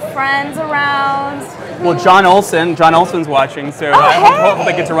any old friends around? Well, John Olson's watching, so I hope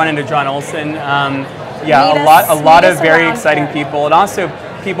I get to run into John Olson. Yeah, a lot of very exciting people, and also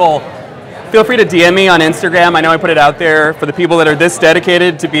people. Feel free to DM me on Instagram. I know I put it out there for the people that are this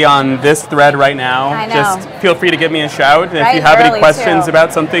dedicated to be on this thread right now. I know. Just feel free to give me a shout if you have any questions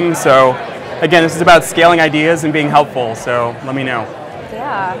about something. So, again, this is about scaling ideas and being helpful. So let me know.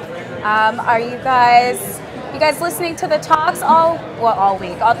 Yeah. Are you guys listening to the talks all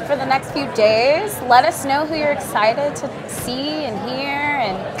week, for the next few days? Let us know who you're excited to see and hear.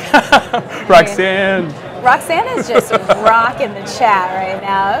 And Roxanne is just rocking the chat right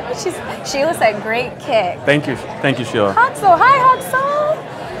now. Sheila said, great kick. Thank you, Sheila. Hoxel, hi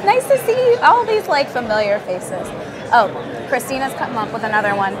Hoxel. Nice to see all these familiar faces. Oh, Christina's come up with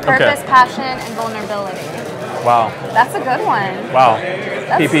another one. Purpose, passion, and vulnerability. Wow. That's a good one. Wow.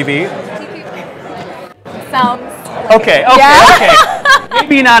 PPV? Sounds okay.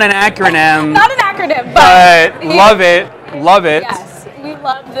 Maybe not an acronym. Not an acronym, but love it. Yes, we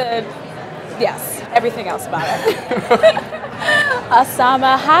love everything else about it.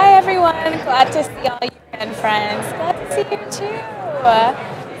 Asama, hi everyone. Glad to see all you and friends. Glad to see you too.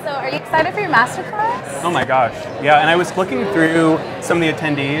 So are you excited for your masterclass? Oh my gosh. Yeah, and I was looking through some of the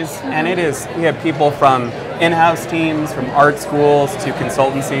attendees, and we have people from in-house teams, from art schools to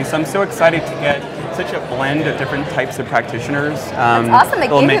consultancy. So I'm so excited to get such a blend of different types of practitioners. That's awesome. They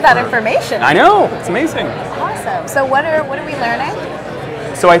gave you that information. I know. It's amazing. Awesome. So what are we learning?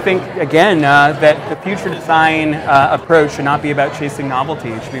 So I think, again, that the future design approach should not be about chasing novelty.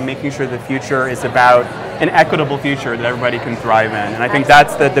 It should be making sure the future is about an equitable future that everybody can thrive in. And I think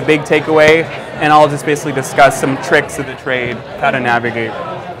that's the big takeaway. And I'll just basically discuss some tricks of the trade, how to navigate.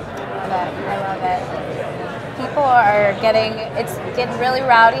 I love it. People are it's getting really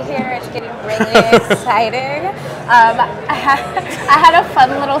rowdy here. It's getting really exciting. I had a fun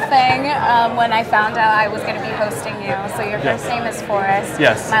little thing when I found out I was going to be hosting you. So your first name is Forrest.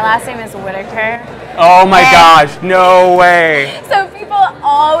 Yes. My last name is Whitaker. Oh my gosh, no way. So people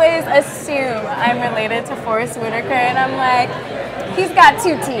always assume I'm related to Forrest Whitaker, and I'm like, he's got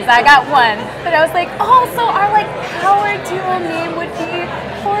 2 T's, I got 1. But I was like, oh, so our power duo name would be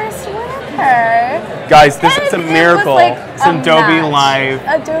Forrest Whitaker. Guys, this is a miracle. It's an Adobe Live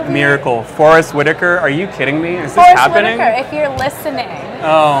Adobe. Miracle. Forrest Whitaker, are you kidding me? Is this Forrest happening? Whitaker, if you're listening.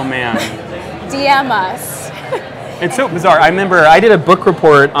 Oh man. DM us. It's so bizarre. I remember I did a book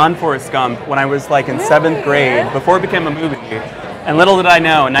report on Forrest Gump when I was in 7th grade, before it became a movie. And little did I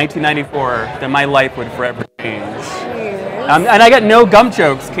know, in 1994, that my life would forever change. And I got no Gump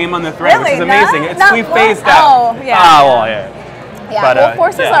jokes came on the thread, which is amazing. We phased out. Oh, yeah. Oh, yeah. Yeah, but,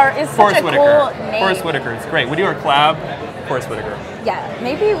 Forrest is such a cool name. Forrest Whitaker, it's great. We do our collab, Forrest Whitaker. Yeah,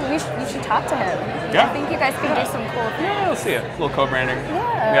 maybe you should talk to him. Yeah. I think you guys can do some cool things. Yeah, we'll see it. A little co-branding.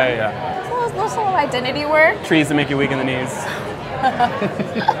 Yeah. Little identity work. Trees that make you weak in the knees.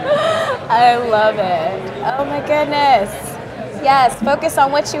 I love it. Oh my goodness. Yes, focus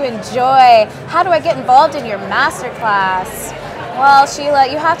on what you enjoy. How do I get involved in your masterclass? Well, Sheila,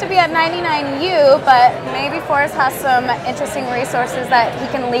 you have to be at 99U, but maybe Forrest has some interesting resources that he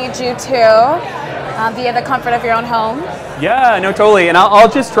can lead you to via the comfort of your own home. Yeah, no, totally. And I'll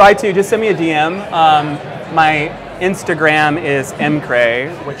just try to, just send me a DM. My Instagram is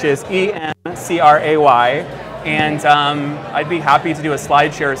mcray, which is EMCRAY. And I'd be happy to do a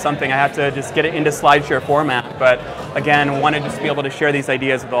SlideShare or something. I have to just get it into SlideShare format. But again, wanted to just be able to share these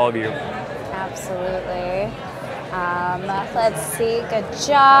ideas with all of you. Absolutely. Let's see. Good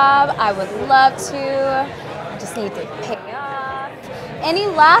job. I would love to. I just need to pay off. Any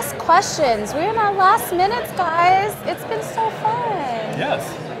last questions? We're in our last minutes, guys. It's been so fun. Yes.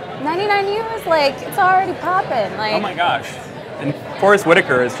 99U is it's already popping. Oh my gosh. And Forrest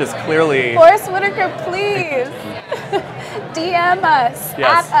Whitaker is just clearly... Forrest Whitaker, please. DM us,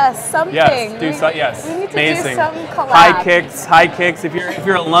 yes. at us, something. Yes, we need to amazing. do some collab. High kicks. If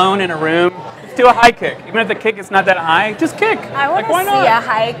you're alone in a room, just do a high kick. Even if the kick is not that high, just kick. I want to see a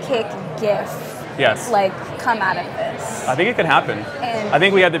high kick gif. Yes. Come out of this. I think it could happen. And I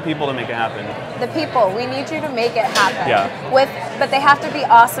think we have the people to make it happen. The people, we need you to make it happen. Yeah. But they have to be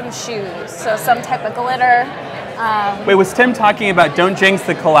awesome shoes. So some type of glitter. Wait, was Tim talking about don't jinx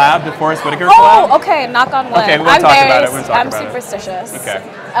the collab, the Forrest Whitaker collab? Oh, okay, knock on wood. Okay, we'll talk about it. I'm superstitious. Okay.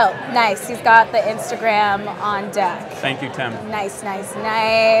 Oh, nice. He's got the Instagram on deck. Thank you, Tim. Nice.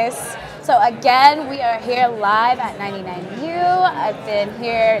 So again, we are here live at 99U. I've been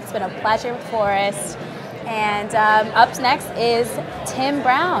here. It's been a pleasure with Forrest. And up next is Tim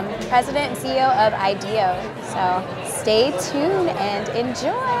Brown, President and CEO of IDEO. So stay tuned and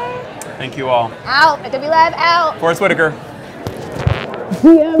enjoy. Thank you all. Out. Adobe Live out. Forrest Whitaker.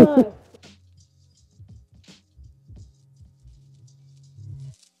 Yeah.